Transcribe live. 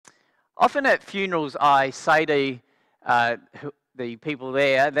Often at funerals, I say to the people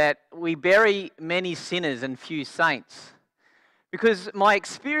there that we bury many sinners and few saints. Because my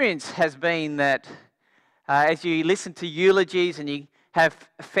experience has been that as you listen to eulogies and you have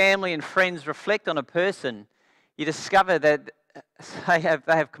family and friends reflect on a person, you discover that they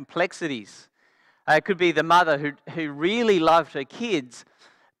have complexities. It could be the mother who really loved her kids,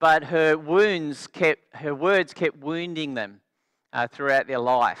 but her words kept wounding them throughout their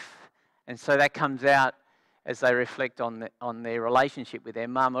life. And so that comes out as they reflect on their relationship with their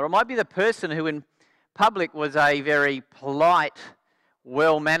mum. Or it might be the person who in public was a very polite,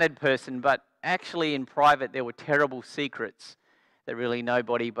 well-mannered person, but actually in private there were terrible secrets that really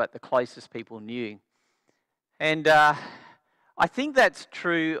nobody but the closest people knew. And I think that's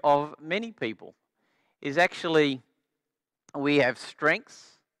true of many people, is actually we have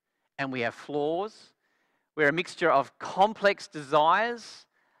strengths and we have flaws. We're a mixture of complex desires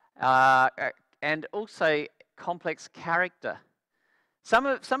and also complex character. Some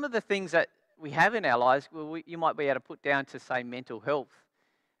of the things that we have in our lives, you might be able to put down to, say, mental health.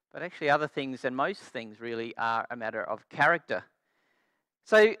 But actually other things, and most things really, are a matter of character.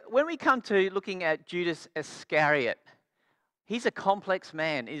 So when we come to looking at Judas Iscariot, he's a complex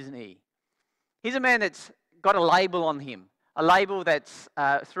man, isn't he? He's a man that's got a label on him, a label that's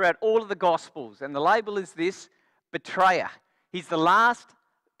throughout all of the Gospels. And the label is this: betrayer. He's the last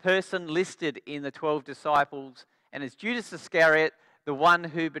person listed in the 12 disciples, and it's Judas Iscariot, the one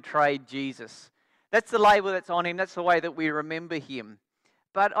who betrayed Jesus. That's the label that's on him. That's the way that we remember him.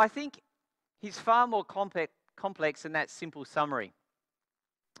 But I think he's far more complex than that simple summary.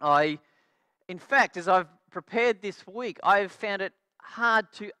 In fact, as I've prepared this week, I've found it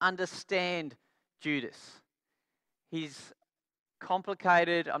hard to understand Judas. He's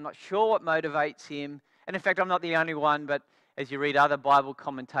complicated. I'm not sure what motivates him. And in fact, I'm not the only one, but as you read other Bible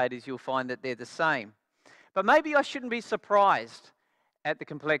commentators, you'll find that they're the same. But maybe I shouldn't be surprised at the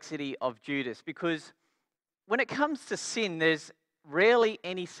complexity of Judas, because when it comes to sin, there's rarely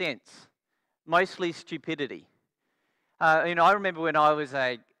any sense, mostly stupidity. I remember when I was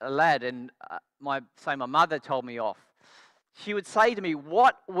a lad and my mother told me off. She would say to me,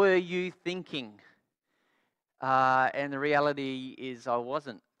 "What were you thinking?" And the reality is I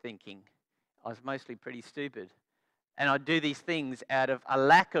wasn't thinking. I was mostly pretty stupid. And I'd do these things out of a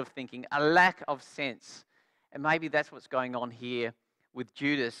lack of thinking, a lack of sense. And maybe that's what's going on here with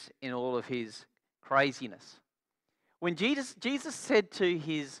Judas in all of his craziness. When Jesus said to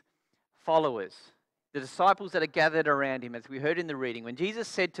his followers, the disciples that are gathered around him, as we heard in the reading, when Jesus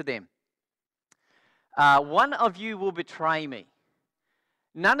said to them, "One of you will betray me,"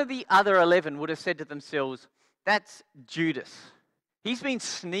 none of the other 11 would have said to themselves, "That's Judas. He's been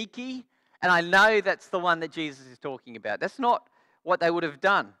sneaky, and I know that's the one that Jesus is talking about." That's not what they would have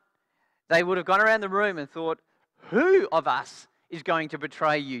done. They would have gone around the room and thought, "Who of us is going to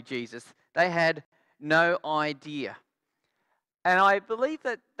betray you, Jesus?" They had no idea. And I believe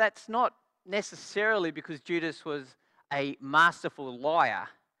that that's not necessarily because Judas was a masterful liar,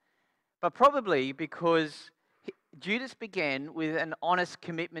 but probably because Judas began with an honest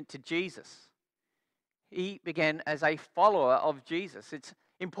commitment to Jesus. He began as a follower of Jesus. It's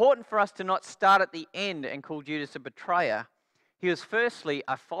important for us to not start at the end and call Judas a betrayer. He was firstly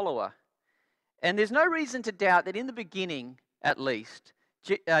a follower. And there's no reason to doubt that in the beginning, at least,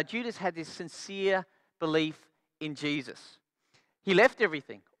 Judas had this sincere belief in Jesus. He left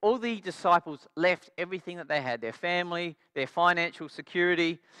everything. All the disciples left everything that they had, their family, their financial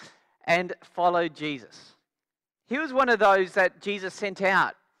security, and followed Jesus. He was one of those that Jesus sent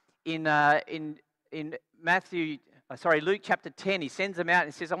out in Luke chapter 10. He sends them out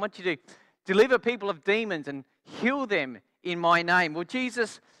and says, "I want you to deliver people of demons and heal them in my name." Well,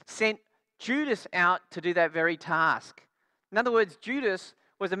 Jesus sent Judas out to do that very task. In other words, Judas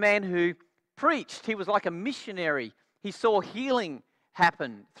was a man who preached. He was like a missionary. He saw healing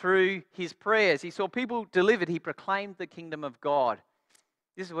happen through his prayers. He saw people delivered. He proclaimed the kingdom of God.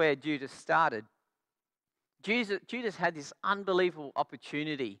 This is where Judas started. Judas had this unbelievable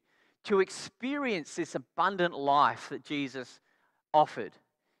opportunity to experience this abundant life that Jesus offered.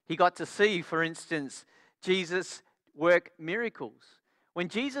 He got to see, for instance, Jesus work miracles. When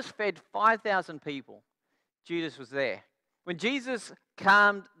Jesus fed 5,000 people, Judas was there. When Jesus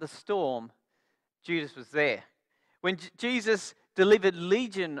calmed the storm, Judas was there. When Jesus delivered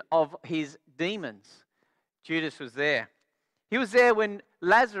legion of his demons, Judas was there. He was there when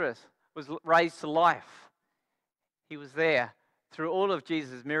Lazarus was raised to life. He was there through all of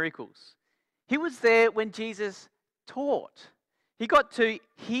Jesus' miracles. He was there when Jesus taught. He got to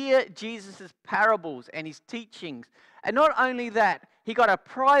hear Jesus' parables and his teachings. And not only that, he got a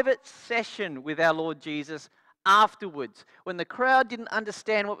private session with our Lord Jesus afterwards. When the crowd didn't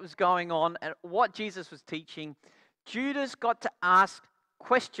understand what was going on and what Jesus was teaching, Judas got to ask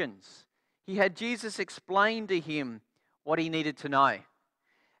questions. He had Jesus explain to him what he needed to know.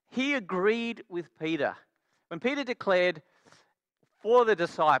 He agreed with Peter. When Peter declared for the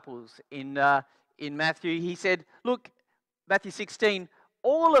disciples in Matthew, he said, look, Matthew 16,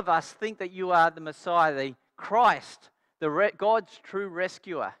 all of us think that you are the Messiah, the Christ, God's true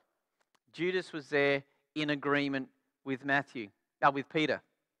rescuer. Judas was there in agreement with with Peter.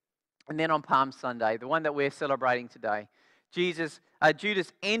 And then on Palm Sunday, the one that we're celebrating today, Judas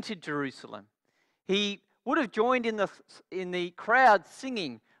entered Jerusalem. He would have joined in the crowd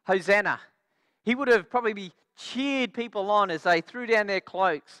singing Hosanna. He would have probably cheered people on as they threw down their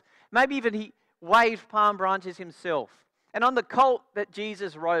cloaks. Maybe even he waved palm branches himself. And on the colt that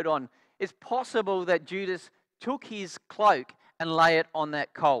Jesus rode on, it's possible that Judas took his cloak and lay it on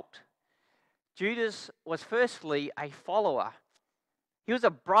that colt. Judas was firstly a follower. He was a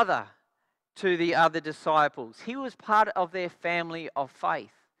brother to the other disciples. He was part of their family of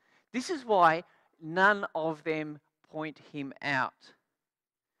faith. This is why none of them point him out.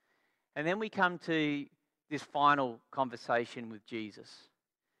 And then we come to this final conversation with Jesus.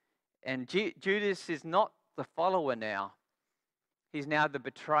 And Judas is not the follower now. He's now the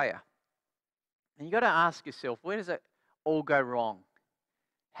betrayer. And you've got to ask yourself, where does it all go wrong?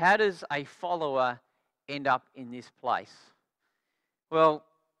 How does a follower end up in this place? Well,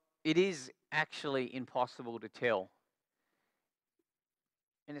 it is actually impossible to tell.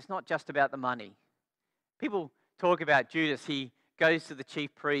 And it's not just about the money. People talk about Judas. He goes to the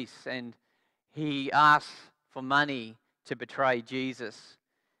chief priests and he asks for money to betray Jesus.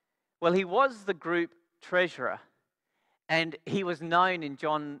 Well, he was the group treasurer. And he was known in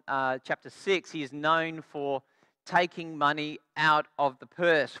John chapter 6, he is known for taking money out of the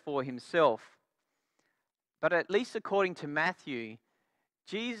purse for himself. But at least according to Matthew,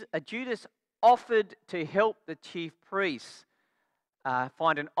 Judas offered to help the chief priests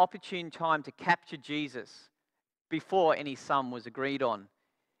find an opportune time to capture Jesus before any sum was agreed on.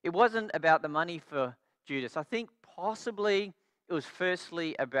 It wasn't about the money for Judas. I think possibly it was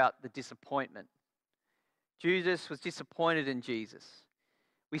firstly about the disappointment. Judas was disappointed in Jesus.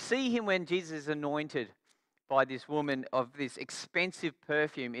 We see him when Jesus is anointed by this woman of this expensive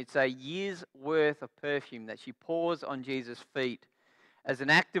perfume. It's a year's worth of perfume that she pours on Jesus' feet as an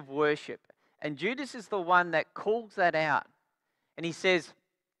act of worship. And Judas is the one that calls that out. And he says,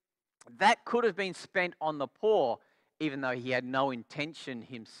 that could have been spent on the poor, even though he had no intention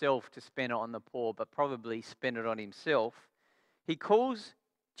himself to spend it on the poor, but probably spent it on himself. He calls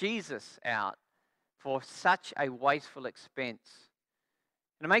Jesus out for such a wasteful expense.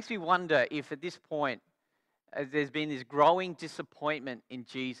 And it makes me wonder if at this point there's been this growing disappointment in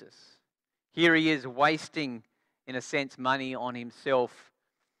Jesus. Here he is wasting, in a sense, money on himself.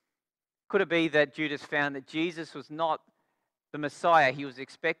 Could it be that Judas found that Jesus was not the Messiah he was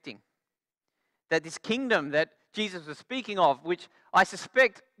expecting? That this kingdom that Jesus was speaking of, which I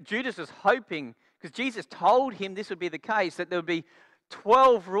suspect Judas was hoping, because Jesus told him this would be the case, that there would be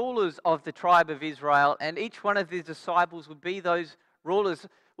 12 rulers of the tribe of Israel, and each one of his disciples would be those rulers.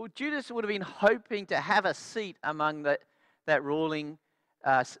 Well, Judas would have been hoping to have a seat among that ruling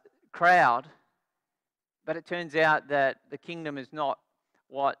crowd, but it turns out that the kingdom is not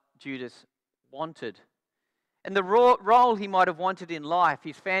what Judas wanted. And the role he might have wanted in life,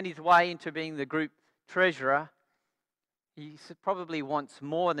 he's found his way into being the group treasurer. He probably wants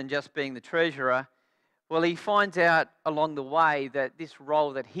more than just being the treasurer. Well, he finds out along the way that this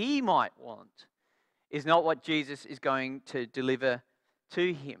role that he might want is not what Jesus is going to deliver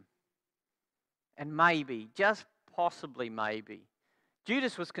to him. And maybe, just possibly maybe,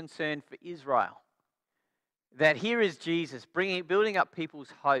 Judas was concerned for Israel. That here is Jesus building up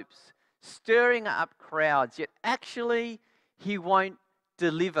people's hopes, stirring up crowds, yet actually he won't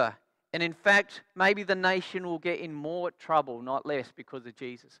deliver. And in fact, maybe the nation will get in more trouble, not less, because of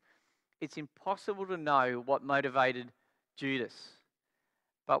Jesus. It's impossible to know what motivated Judas.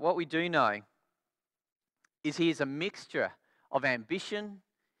 But what we do know is he is a mixture of ambition,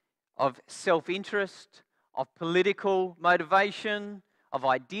 of self-interest, of political motivation, of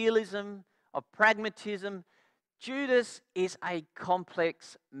idealism, of pragmatism. Judas is a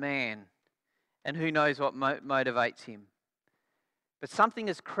complex man, and who knows what motivates him. But something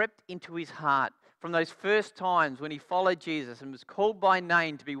has crept into his heart from those first times when he followed Jesus and was called by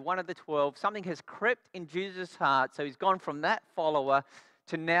name to be one of the 12. Something has crept in Jesus' heart, so he's gone from that follower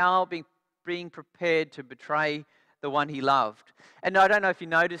to now being prepared to betray the one he loved. And I don't know if you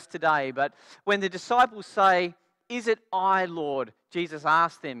noticed today, but when the disciples say, "Is it I, Lord?" Jesus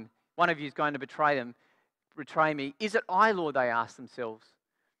asked them, one of you is going to betray me. Is it I, Lord? They asked themselves.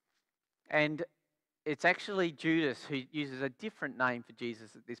 And it's actually Judas who uses a different name for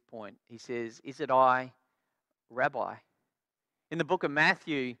Jesus at this point. He says, is it I, Rabbi? In the book of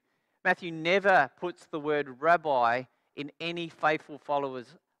Matthew, Matthew never puts the word rabbi in any faithful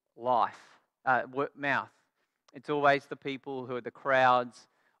follower's mouth. It's always the people who are the crowds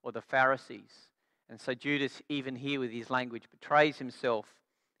or the Pharisees. And so Judas, even here with his language, betrays himself.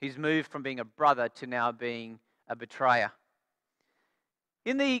 He's moved from being a brother to now being a betrayer.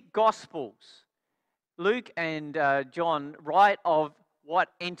 In the Gospels, Luke and John write of what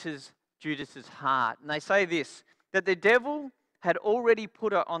enters Judas's heart. And they say this, that the devil had already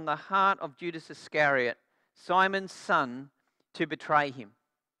put it on the heart of Judas Iscariot, Simon's son, to betray him.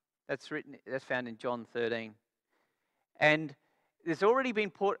 That's found in John 13. And it's already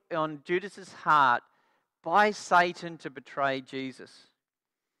been put on Judas's heart by Satan to betray Jesus.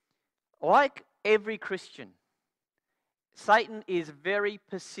 Like every Christian, Satan is very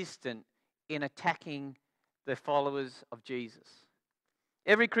persistent in attacking the followers of Jesus.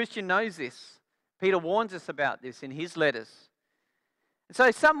 Every Christian knows this. Peter warns us about this in his letters. And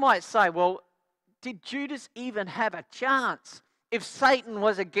so some might say, well, did Judas even have a chance if Satan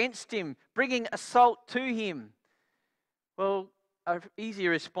was against him, bringing assault to him? Well, an easy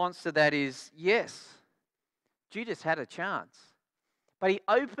response to that is yes, Judas had a chance. But he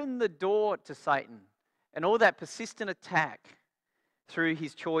opened the door to Satan and all that persistent attack through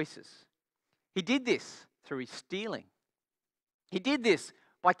his choices. He did this through his stealing. He did this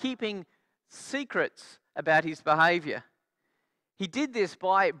by keeping secrets about his behavior. He did this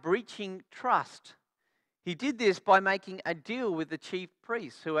by breaching trust. He did this by making a deal with the chief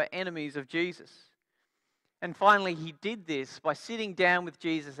priests who are enemies of Jesus. And finally, he did this by sitting down with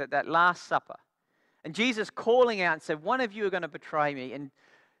Jesus at that Last Supper. And Jesus calling out and said, one of you are going to betray me. And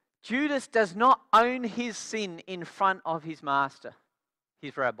Judas does not own his sin in front of his master,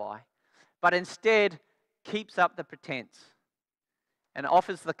 his rabbi, but instead keeps up the pretense and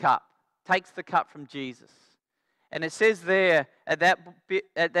offers the cup, takes the cup from Jesus. And it says there at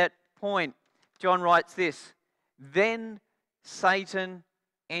that point, John writes this, then Satan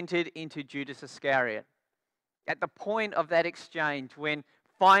entered into Judas Iscariot. At the point of that exchange, when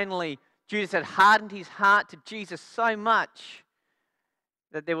finally Judas had hardened his heart to Jesus so much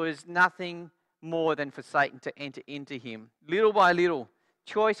that there was nothing more than for Satan to enter into him. Little by little,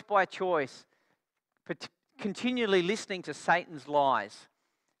 choice by choice, continually listening to Satan's lies.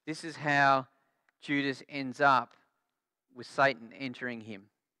 This is how Judas ends up with Satan entering him.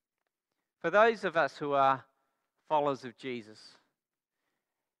 For those of us who are followers of Jesus,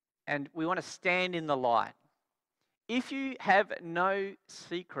 and we want to stand in the light, if you have no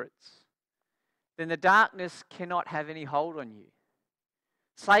secrets, then the darkness cannot have any hold on you.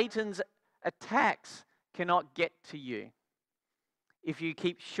 Satan's attacks cannot get to you. If you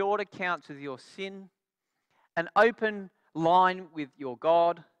keep short accounts with your sin, an open line with your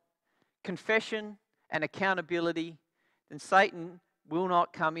God, confession and accountability, then Satan will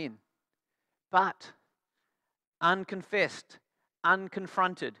not come in. But unconfessed,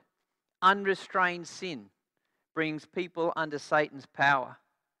 unconfronted, unrestrained sin brings people under Satan's power.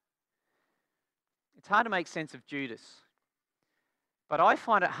 It's hard to make sense of Judas, but I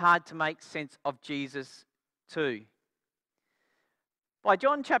find it hard to make sense of Jesus too. By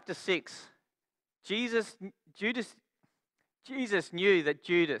John chapter 6, Jesus knew that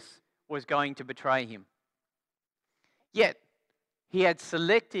Judas was going to betray him. Yet, he had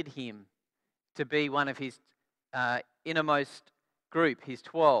selected him to be one of his innermost group, his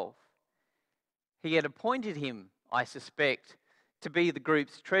 12. He had appointed him, I suspect, to be the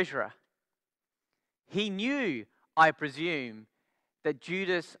group's treasurer. He knew, I presume, that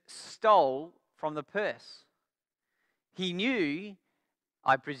Judas stole from the purse. He knew,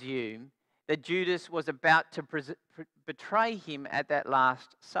 I presume, that Judas was about to betray him at that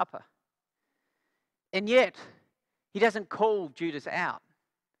Last Supper. And yet, he doesn't call Judas out.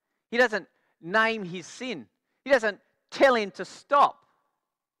 He doesn't name his sin. He doesn't tell him to stop.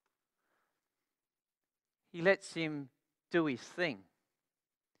 He lets him do his thing.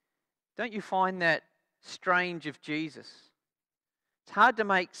 Don't you find that strange of Jesus? It's hard to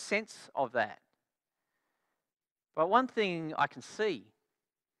make sense of that. But one thing I can see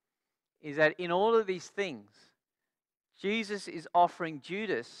is that in all of these things, Jesus is offering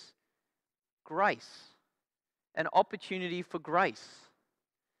Judas grace, an opportunity for grace.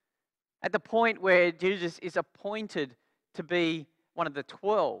 At the point where Judas is appointed to be one of the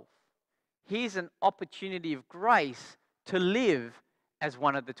 12, here's an opportunity of grace to live as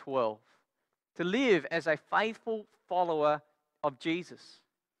one of the 12, to live as a faithful follower of Jesus.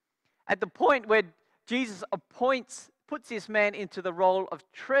 At the point where Jesus puts this man into the role of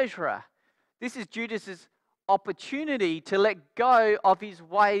treasurer, this is Judas's opportunity to let go of his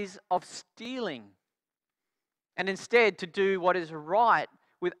ways of stealing and instead to do what is right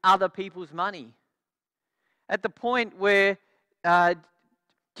with other people's money. At the point where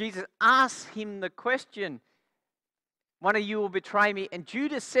Jesus asks him the question, one of you will betray me, and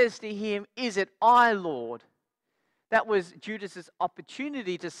Judas says to him, "Is it I, Lord?" That was Judas's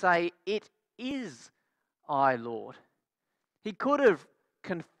opportunity to say, "It is I, Lord." He could have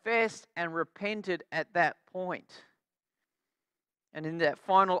confessed and repented at that point. And in that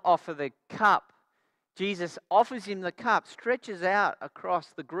final offer, the cup, Jesus offers him the cup, stretches out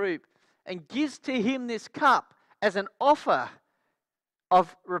across the group, and gives to him this cup as an offer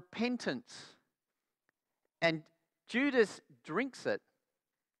of repentance. And Judas drinks it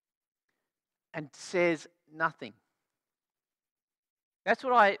and says nothing. That's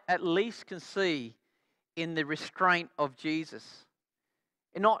what I at least can see in the restraint of Jesus.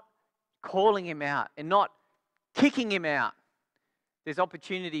 In not calling him out, and not kicking him out. There's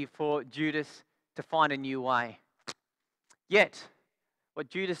opportunity for Judas to find a new way. Yet, what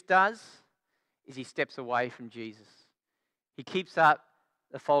Judas does is he steps away from Jesus. He keeps up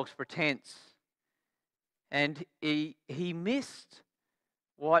the false pretense. And he missed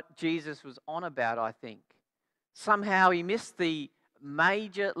what Jesus was on about, I think. Somehow he missed the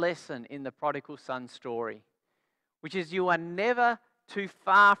major lesson in the prodigal son story, which is you are never too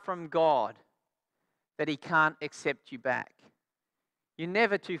far from God that he can't accept you back. You're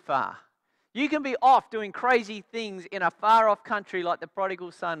never too far. You can be off doing crazy things in a far off country like the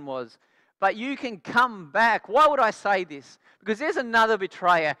prodigal son was, but you can come back. Why would I say this? Because there's another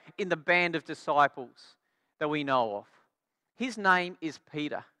betrayer in the band of disciples that we know of. His name is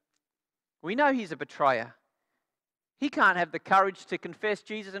Peter. We know he's a betrayer. He can't have the courage to confess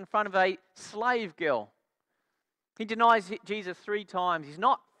Jesus in front of a slave girl. He denies Jesus 3 times. He's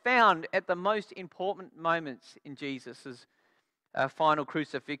not found at the most important moments in Jesus' final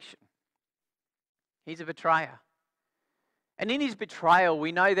crucifixion. He's a betrayer. And in his betrayal,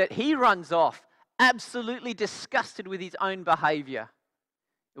 we know that he runs off absolutely disgusted with his own behavior.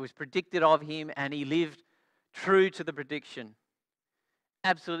 It was predicted of him, and he lived true to the prediction.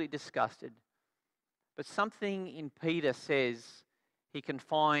 Absolutely disgusted. But something in Peter says he can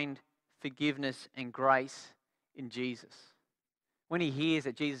find forgiveness and grace in Jesus. When he hears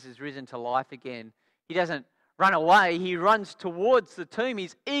that Jesus is risen to life again, he doesn't run away, he runs towards the tomb.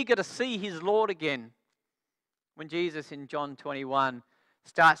 He's eager to see his Lord again. When Jesus in John 21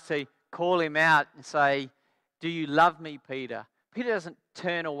 starts to call him out and say, "Do you love me, Peter?" Peter doesn't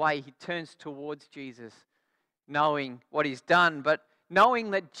turn away, he turns towards Jesus, knowing what he's done, but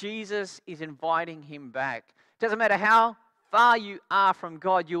knowing that Jesus is inviting him back. It doesn't matter how far you are from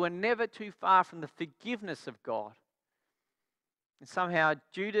God, you are never too far from the forgiveness of God. And somehow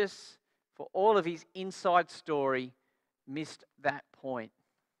Judas, for all of his inside story, missed that point.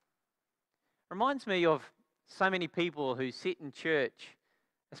 Reminds me of so many people who sit in church,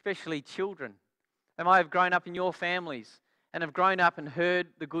 especially children. They might have grown up in your families and have grown up and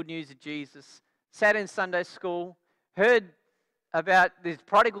heard the good news of Jesus, sat in Sunday school, heard about this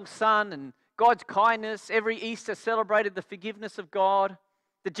prodigal son and God's kindness. Every Easter celebrated the forgiveness of God,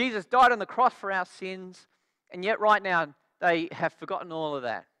 that Jesus died on the cross for our sins, and yet right now they have forgotten all of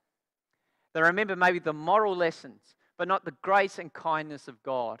that. They remember maybe the moral lessons, but not the grace and kindness of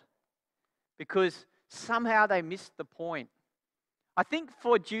God, because somehow they missed the point. I think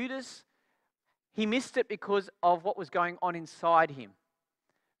for Judas, he missed it because of what was going on inside him.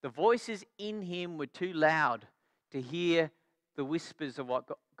 The voices in him were too loud to hear the whispers of what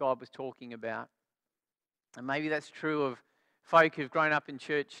God was talking about. And maybe that's true of folk who've grown up in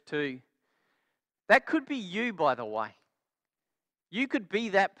church too. That could be you, by the way. You could be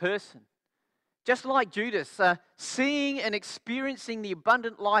that person. Just like Judas, seeing and experiencing the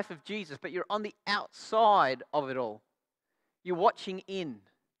abundant life of Jesus, but you're on the outside of it all. You're watching in.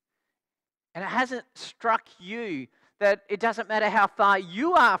 And it hasn't struck you that it doesn't matter how far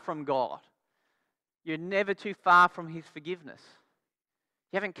you are from God. You're never too far from His forgiveness.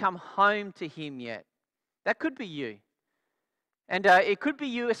 You haven't come home to Him yet. That could be you. And it could be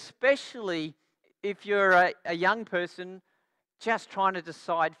you especially if you're a young person just trying to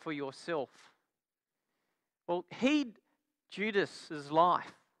decide for yourself. Well, heed Judas's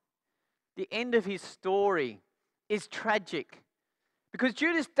life. The end of his story is tragic because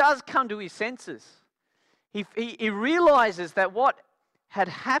Judas does come to his senses. He realizes that what had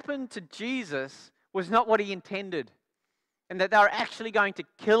happened to Jesus was not what he intended, and that they were actually going to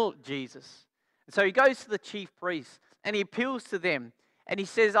kill Jesus. And so he goes to the chief priests. and he appeals to them. And he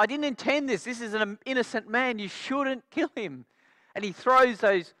says, I didn't intend this. This is an innocent man. You shouldn't kill him. And he throws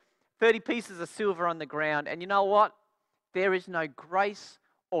those 30 pieces of silver on the ground. And you know what? There is no grace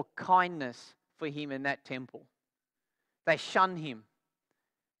or kindness for him in that temple. They shun him.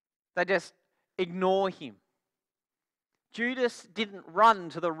 They just ignore him. Judas didn't run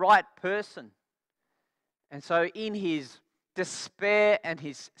to the right person. And so in his despair and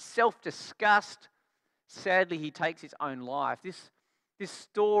his self-disgust, sadly, he takes his own life. This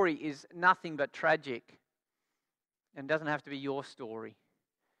story is nothing but tragic and doesn't have to be your story.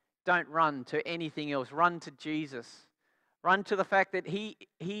 Don't run to anything else. Run to Jesus. Run to the fact that he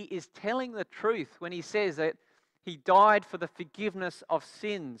is telling the truth when he says that he died for the forgiveness of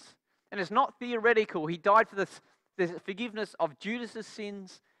sins. And it's not theoretical. He died for the forgiveness of Judas'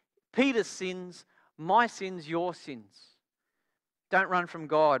 sins, Peter's sins, my sins, your sins. Don't run from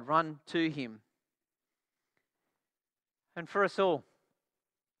God. Run to him. And for us all,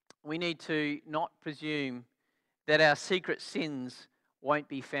 we need to not presume that our secret sins won't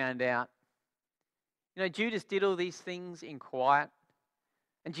be found out. You know, Judas did all these things in quiet,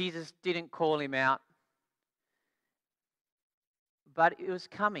 and Jesus didn't call him out. But it was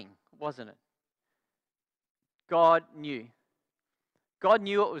coming, wasn't it? God knew. God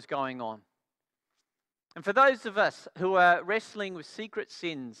knew what was going on. And for those of us who are wrestling with secret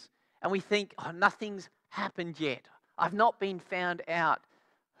sins, and we think, oh, nothing's happened yet, I've not been found out,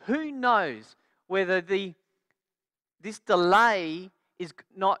 who knows whether this delay is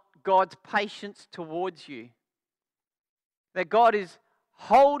not God's patience towards you. That God is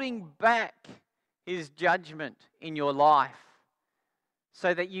holding back his judgment in your life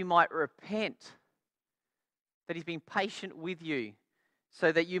so that you might repent. That he's been patient with you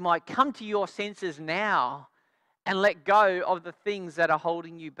so that you might come to your senses now and let go of the things that are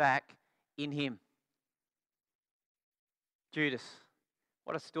holding you back in him. Judas,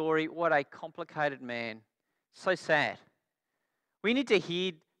 what a story, what a complicated man. So sad. We need to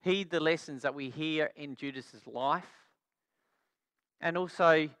heed the lessons that we hear in Judas's life. And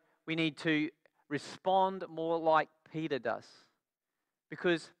also, we need to respond more like Peter does.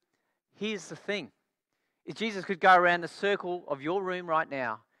 Because here's the thing. If Jesus could go around the circle of your room right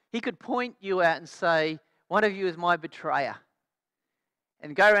now, he could point you out and say, one of you is my betrayer.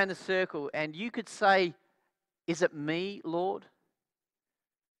 And go around the circle and you could say, is it me, Lord?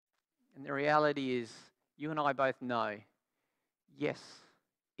 And the reality is, you and I both know, yes,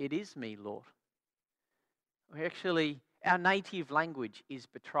 it is me, Lord. Our native language is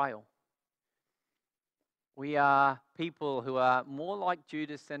betrayal. We are people who are more like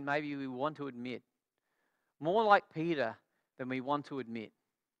Judas than maybe we want to admit. More like Peter than we want to admit.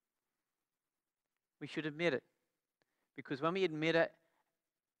 We should admit it. Because when we admit it,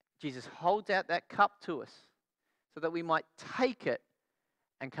 Jesus holds out that cup to us so that we might take it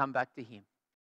and come back to him.